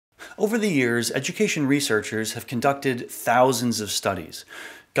Over the years, education researchers have conducted thousands of studies.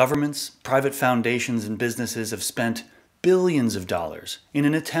 Governments, private foundations, and businesses have spent billions of dollars in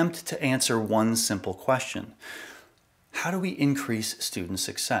an attempt to answer one simple question: how do we increase student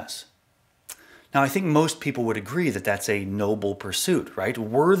success? Now, I think most people would agree that that's a noble pursuit, right?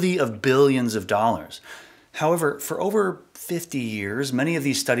 Worthy of billions of dollars. However, for over 50 years, many of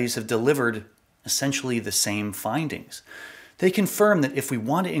these studies have delivered essentially the same findings. They confirm that if we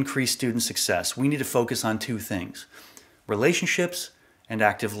want to increase student success, we need to focus on two things: relationships and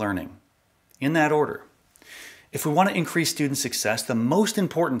active learning. In that order. If we want to increase student success, the most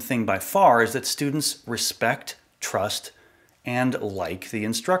important thing by far is that students respect, trust, and like the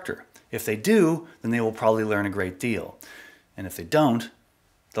instructor. If they do, then they will probably learn a great deal. And if they don't,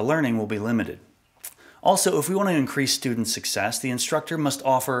 the learning will be limited. Also, if we want to increase student success, the instructor must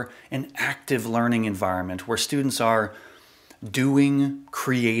offer an active learning environment where students are doing,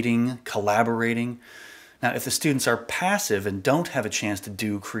 creating, collaborating. Now, if the students are passive and don't have a chance to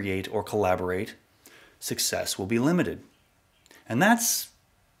do, create, or collaborate, success will be limited. And that's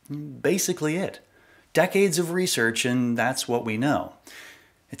basically it. Decades of research, and that's what we know.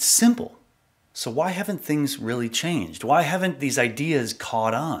 It's simple. So why haven't things really changed? Why haven't these ideas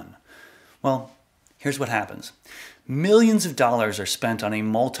caught on? Well, here's what happens. Millions of dollars are spent on a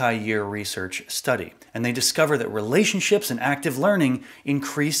multi-year research study, and they discover that relationships and active learning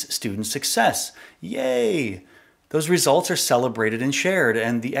increase student success. Yay! Those results are celebrated and shared,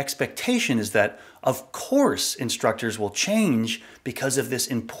 and the expectation is that, of course, instructors will change because of this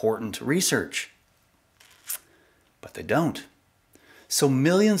important research. But they don't. So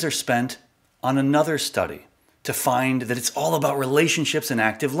millions are spent on another study to find that it's all about relationships and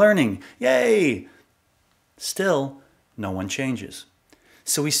active learning. Yay! Still, no one changes.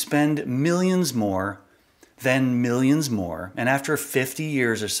 So we spend millions more, then millions more, and after 50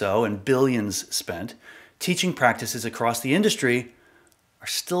 years or so and billions spent, teaching practices across the industry are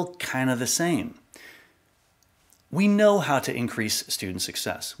still kind of the same. We know how to increase student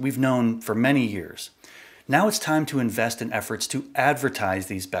success. We've known for many years. Now it's time to invest in efforts to advertise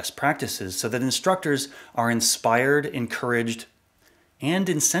these best practices so that instructors are inspired, encouraged, and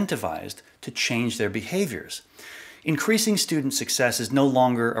incentivized to change their behaviors. Increasing student success is no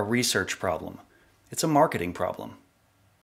longer a research problem. It's a marketing problem.